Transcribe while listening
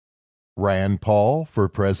Rand Paul for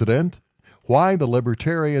president? Why the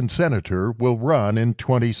Libertarian senator will run in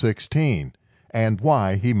 2016 and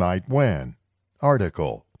why he might win.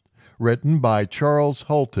 Article. Written by Charles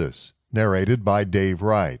Holtus. Narrated by Dave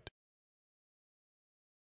Wright.